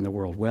work in the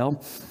world.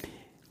 Well,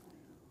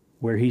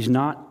 where he's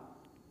not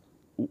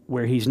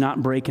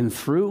breaking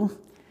through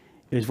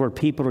is where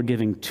people are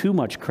giving too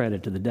much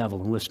credit to the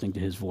devil and listening to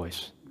his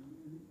voice.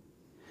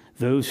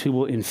 Those who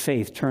will in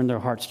faith turn their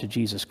hearts to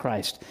Jesus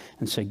Christ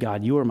and say,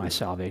 God, you are my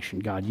salvation.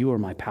 God, you are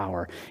my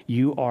power.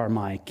 You are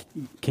my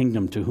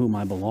kingdom to whom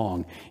I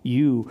belong.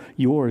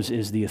 Yours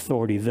is the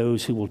authority.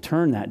 Those who will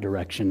turn that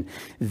direction,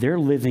 they're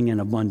living an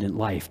abundant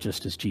life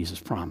just as Jesus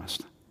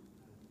promised.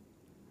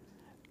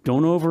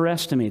 Don't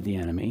overestimate the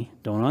enemy.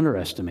 Don't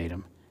underestimate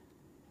him.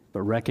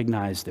 But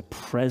recognize the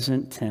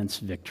present tense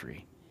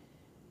victory.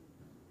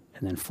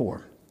 And then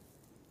 4,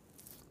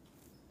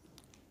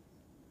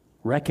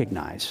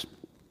 recognize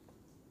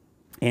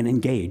and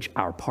engage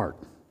our part.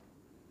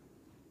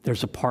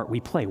 There's a part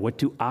we play. What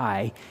do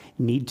I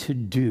need to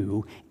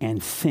do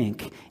and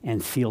think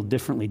and feel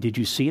differently? Did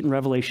you see it in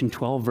Revelation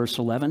 12, verse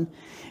 11?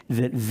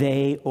 That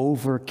they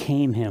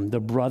overcame him. The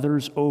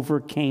brothers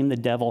overcame the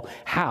devil.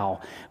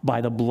 How?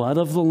 By the blood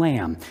of the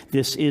Lamb.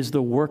 This is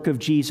the work of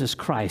Jesus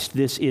Christ.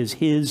 This is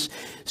his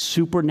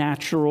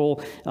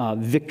supernatural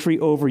victory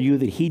over you,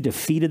 that he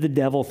defeated the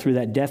devil through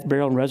that death,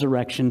 burial, and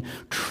resurrection.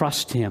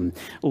 Trust him.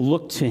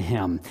 Look to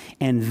him.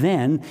 And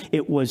then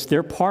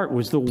their part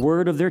was the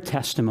word of their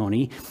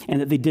testimony,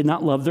 and that they did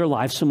not love their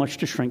lives so much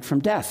to shrink from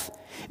death.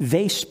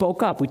 They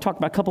spoke up. We talked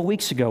about a couple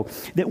weeks ago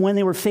that when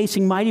they were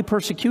facing mighty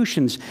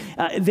persecutions,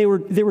 they were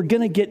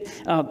going to get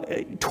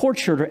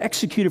tortured or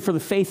executed for the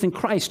faith in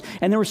Christ.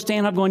 And they were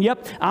standing up going,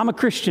 yep, I'm a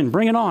Christian.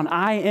 Bring it on.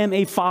 I am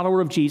a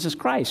follower of Jesus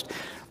Christ.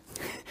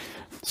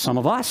 Some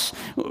of us,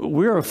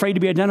 we're afraid to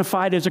be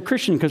identified as a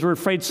Christian because we're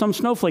afraid some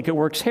snowflake at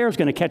work's hair is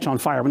going to catch on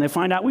fire when they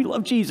find out we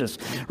love Jesus,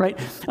 right?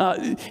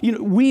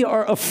 We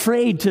are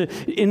afraid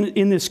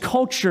in this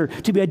culture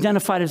to be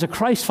identified as a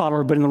Christ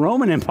follower. But in the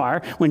Roman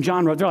Empire, when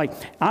John wrote, they're like,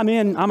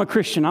 I'm a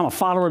Christian. I'm a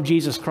follower of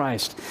Jesus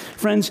Christ.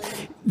 Friends,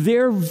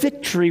 their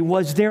victory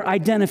was their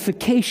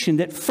identification,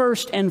 that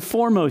first and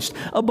foremost,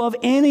 above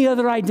any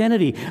other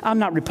identity, I'm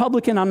not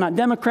Republican, I'm not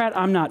Democrat,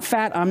 I'm not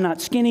fat, I'm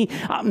not skinny,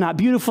 I'm not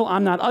beautiful,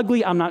 I'm not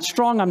ugly, I'm not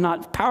strong, I'm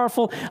not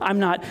powerful, I'm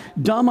not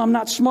dumb, I'm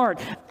not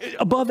smart.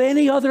 Above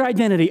any other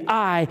identity,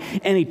 I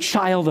am a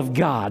child of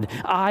God.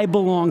 I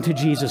belong to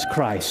Jesus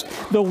Christ.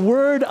 The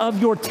word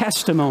of your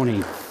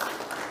testimony.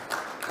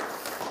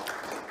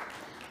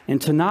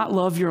 And to not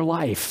love your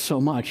life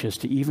so much as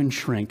to even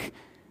shrink,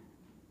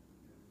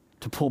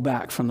 to pull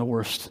back from the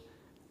worst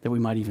that we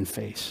might even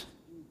face.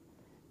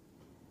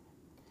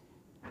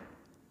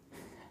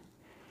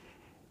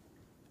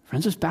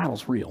 Friends, this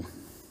battle's real.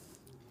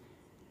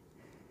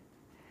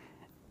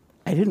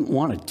 I didn't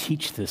want to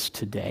teach this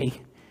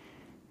today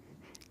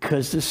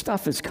because this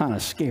stuff is kind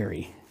of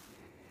scary.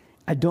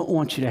 I don't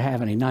want you to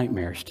have any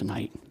nightmares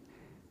tonight.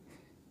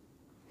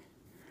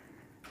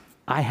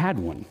 I had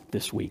one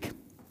this week.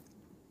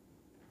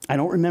 I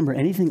don't remember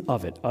anything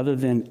of it other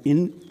than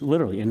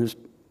literally in this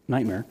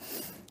nightmare,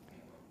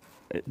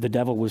 the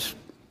devil was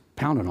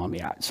pounding on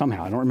me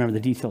somehow. I don't remember the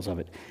details of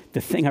it.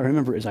 The thing I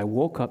remember is I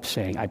woke up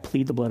saying, I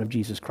plead the blood of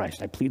Jesus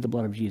Christ. I plead the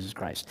blood of Jesus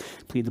Christ.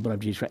 Plead the blood of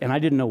Jesus Christ. And I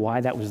didn't know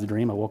why that was the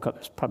dream. I woke up, it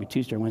was probably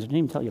Tuesday or Wednesday. I didn't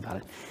even tell you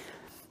about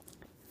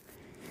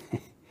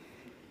it.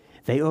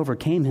 They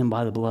overcame him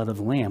by the blood of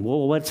the Lamb.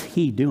 Well, what's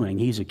he doing?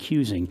 He's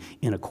accusing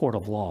in a court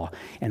of law.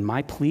 And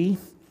my plea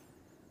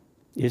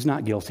is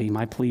not guilty.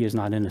 My plea is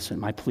not innocent.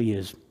 My plea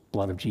is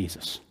blood of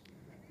Jesus.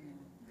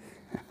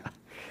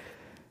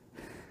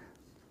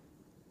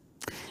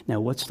 Now,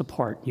 what's the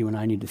part you and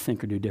I need to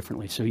think or do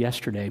differently? So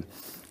yesterday,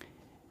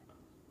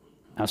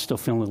 I was still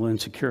feeling a little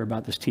insecure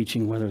about this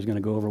teaching, whether it was going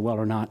to go over well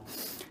or not.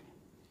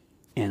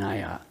 And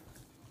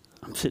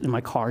I'm sitting in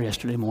my car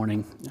yesterday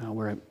morning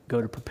where I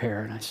go to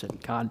prepare, and I said,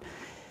 God,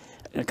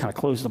 I kind of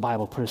closed the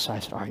Bible, put it aside. I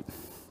said, all right,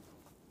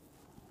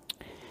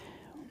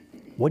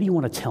 what do you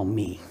want to tell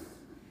me?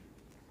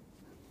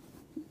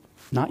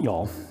 Not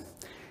y'all.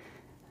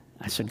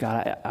 I said,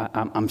 God,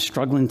 I'm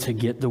struggling to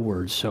get the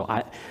words, so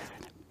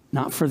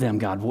not for them,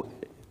 God.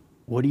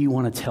 What do you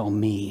want to tell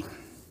me?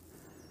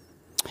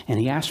 And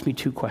he asked me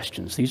 2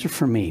 questions. These are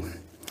for me,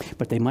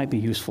 but they might be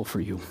useful for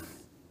you.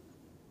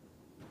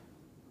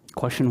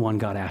 Question 1,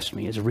 God asked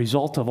me, as a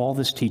result of all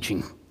this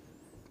teaching,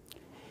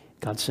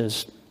 God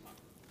says,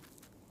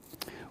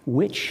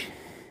 which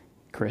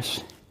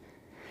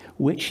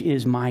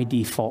is my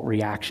default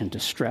reaction to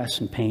stress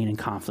and pain and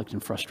conflict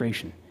and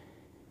frustration?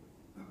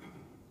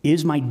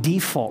 Is my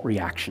default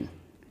reaction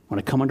when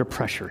I come under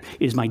pressure,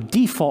 is my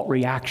default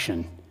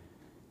reaction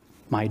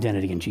my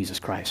identity in Jesus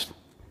Christ?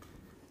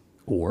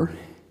 Or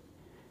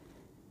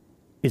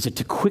is it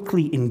to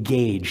quickly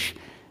engage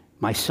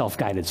my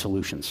self-guided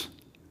solutions?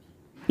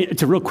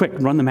 To real quick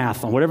run the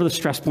math on whatever the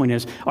stress point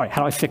is. All right,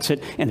 how do I fix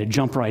it? And to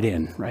jump right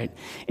in, right?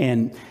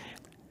 And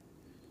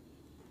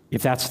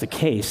if that's the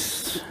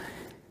case,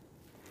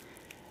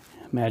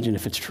 imagine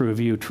if it's true of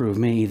you, true of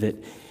me, that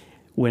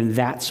when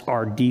that's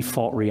our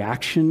default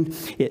reaction,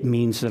 it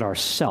means that our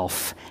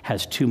self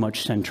has too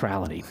much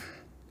centrality.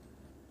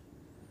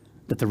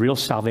 That the real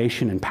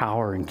salvation and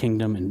power and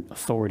kingdom and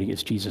authority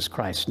is Jesus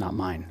Christ, not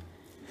mine.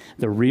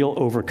 The real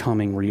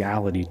overcoming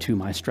reality to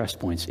my stress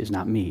points is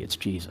not me, it's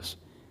Jesus.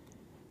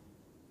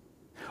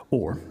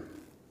 Or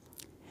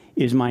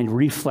is my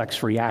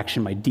reflex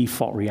reaction, my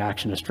default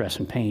reaction to stress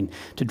and pain,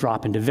 to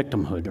drop into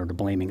victimhood or to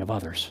blaming of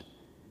others?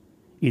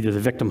 Either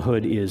the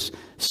victimhood is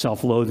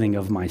self-loathing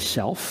of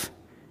myself,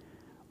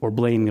 or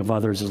blaming of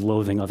others is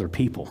loathing other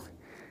people.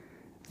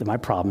 That my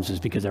problems is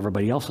because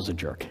everybody else is a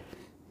jerk.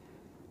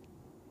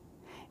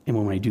 And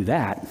when I do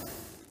that,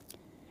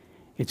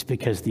 it's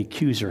because the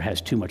accuser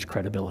has too much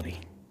credibility.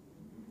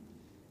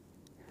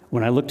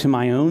 When I look to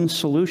my own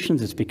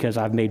solutions, it's because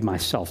I've made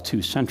myself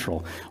too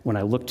central. When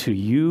I look to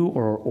you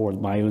or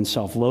my own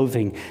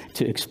self-loathing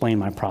to explain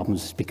my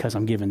problems, it's because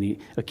I'm giving the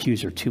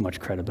accuser too much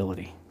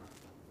credibility.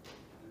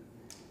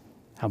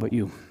 How about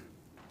you?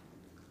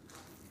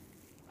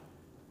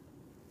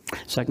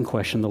 Second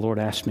question the Lord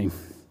asked me,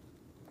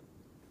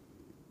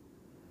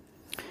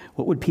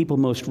 what would people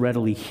most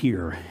readily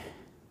hear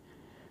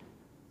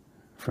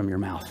from your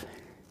mouth?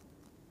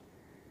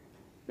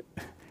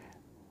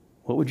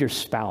 What would your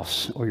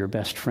spouse or your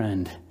best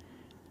friend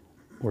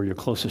or your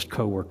closest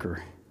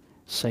coworker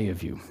say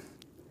of you?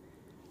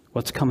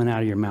 What's coming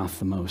out of your mouth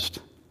the most?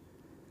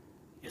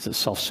 Is it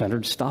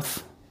self-centered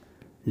stuff?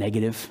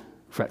 Negative,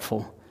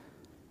 fretful,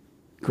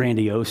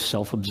 grandiose,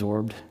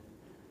 self-absorbed,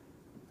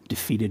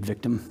 defeated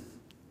victim?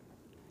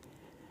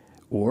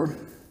 Or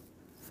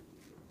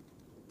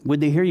would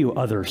they hear you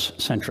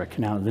others-centric?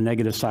 Now, the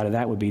negative side of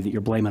that would be that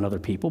you're blaming other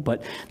people,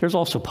 but there's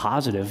also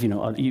positive,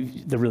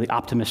 the really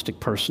optimistic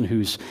person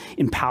who's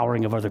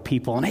empowering of other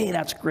people, and hey,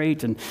 that's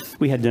great. And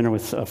we had dinner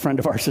with a friend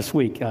of ours this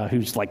week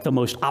who's like the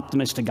most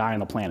optimistic guy on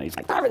the planet. He's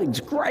like,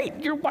 everything's great,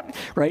 you're what,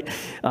 right?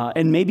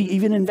 And maybe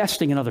even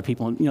investing in other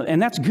people,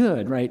 and that's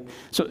good, right?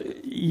 So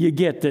you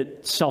get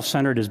that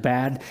self-centered is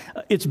bad.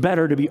 It's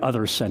better to be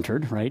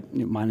others-centered, right?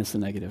 Minus the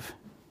negative.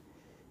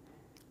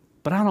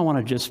 But I don't want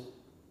to just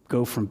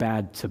go from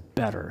bad to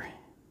better.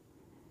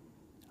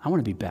 I want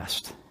to be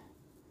best.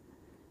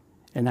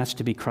 And that's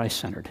to be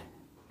Christ-centered.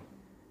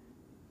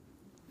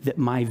 That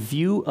my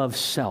view of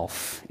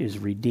self is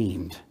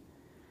redeemed.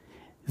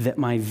 That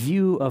my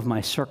view of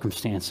my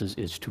circumstances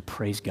is to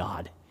praise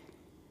God.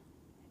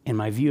 And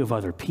my view of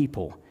other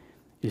people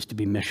is to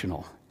be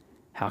missional.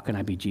 How can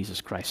I be Jesus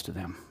Christ to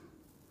them?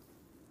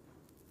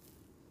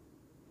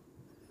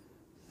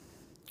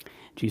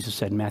 Jesus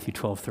said in Matthew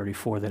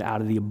 12:34 that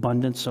out of the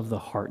abundance of the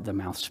heart, the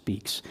mouth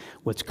speaks.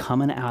 What's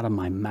coming out of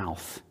my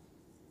mouth,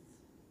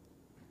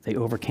 they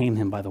overcame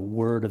him by the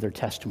word of their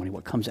testimony.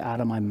 What comes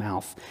out of my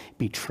mouth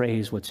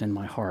betrays what's in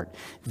my heart.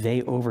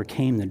 They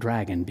overcame the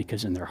dragon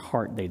because in their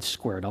heart they'd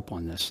squared up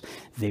on this.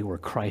 They were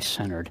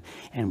Christ-centered.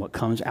 And what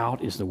comes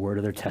out is the word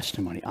of their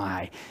testimony.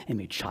 I am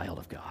a child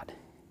of God.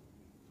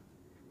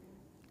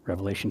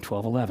 Revelation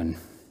 12:11.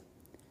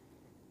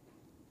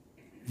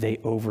 They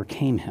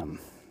overcame him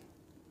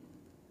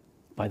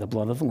by the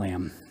blood of the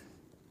Lamb,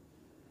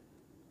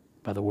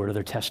 by the word of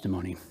their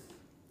testimony.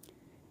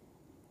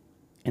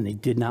 And they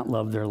did not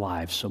love their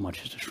lives so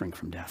much as to shrink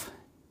from death.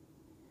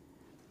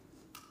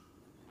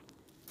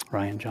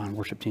 Ryan, John,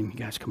 worship team, you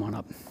guys come on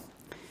up.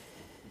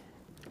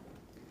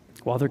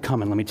 While they're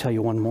coming, let me tell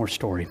you one more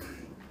story.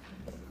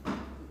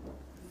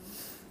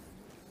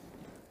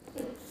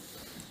 It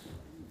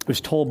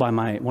was told by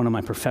one of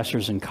my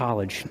professors in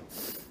college.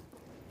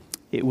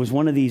 It was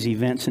one of these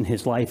events in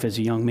his life as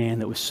a young man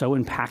that was so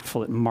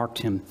impactful it marked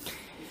him.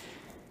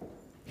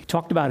 He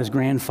talked about his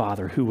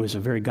grandfather, who was a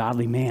very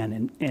godly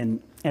man,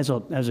 and as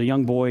a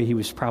young boy, he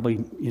was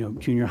probably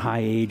junior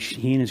high age.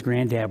 He and his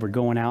granddad were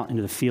going out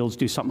into the fields,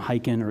 do something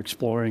hiking or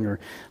exploring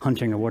or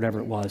hunting or whatever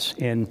it was,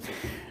 and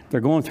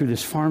they're going through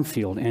this farm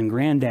field. And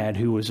granddad,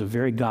 who was a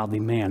very godly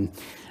man,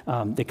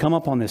 they come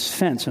up on this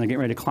fence and they get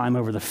ready to climb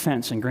over the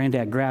fence. And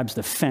granddad grabs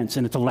the fence,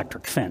 and it's an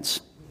electric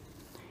fence.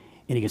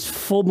 And he gets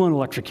full-blown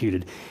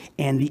electrocuted.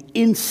 And the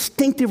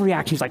instinctive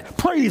reaction is like,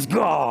 praise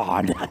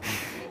God.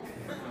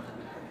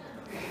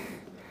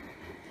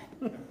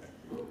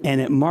 And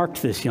it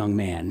marked this young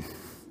man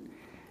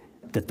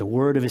that the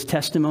word of his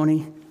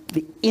testimony,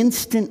 the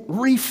instant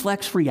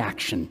reflex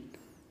reaction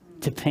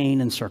to pain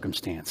and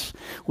circumstance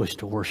was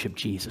to worship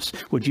Jesus.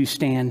 Would you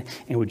stand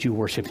and would you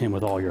worship him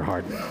with all your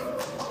heart?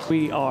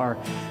 We are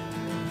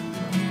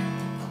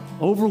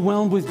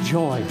overwhelmed with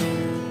joy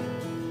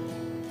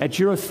at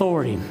your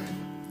authority,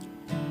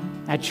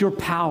 at your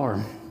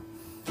power,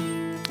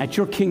 at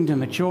your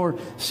kingdom, at your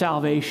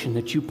salvation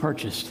that you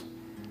purchased.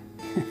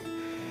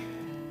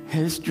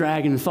 This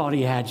dragon thought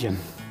he had you.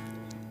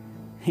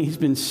 He's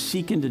been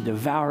seeking to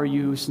devour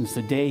you since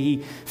the day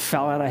he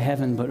fell out of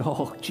heaven, but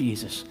oh,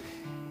 Jesus,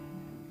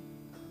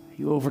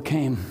 you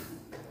overcame.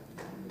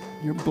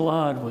 Your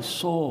blood was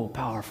so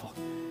powerful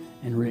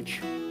and rich.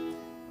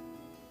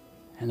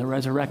 And the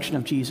resurrection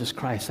of Jesus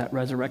Christ, that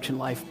resurrection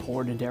life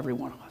poured into every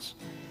one of us.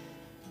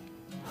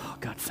 Oh,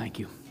 God, thank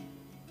you.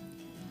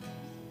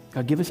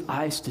 God, give us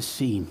eyes to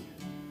see.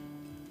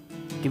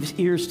 Give us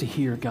ears to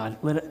hear, God.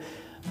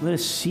 Let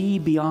us see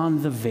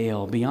beyond the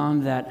veil,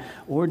 beyond that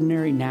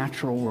ordinary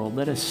natural world.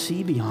 Let us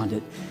see beyond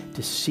it,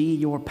 to see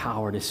your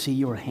power, to see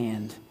your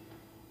hand,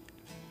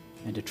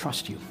 and to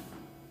trust you,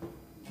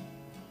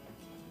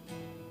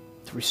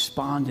 to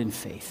respond in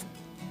faith.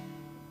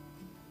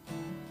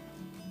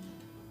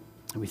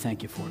 And we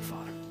thank you for it,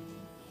 Father.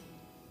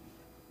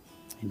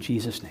 In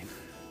Jesus' name,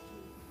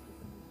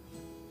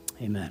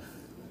 amen.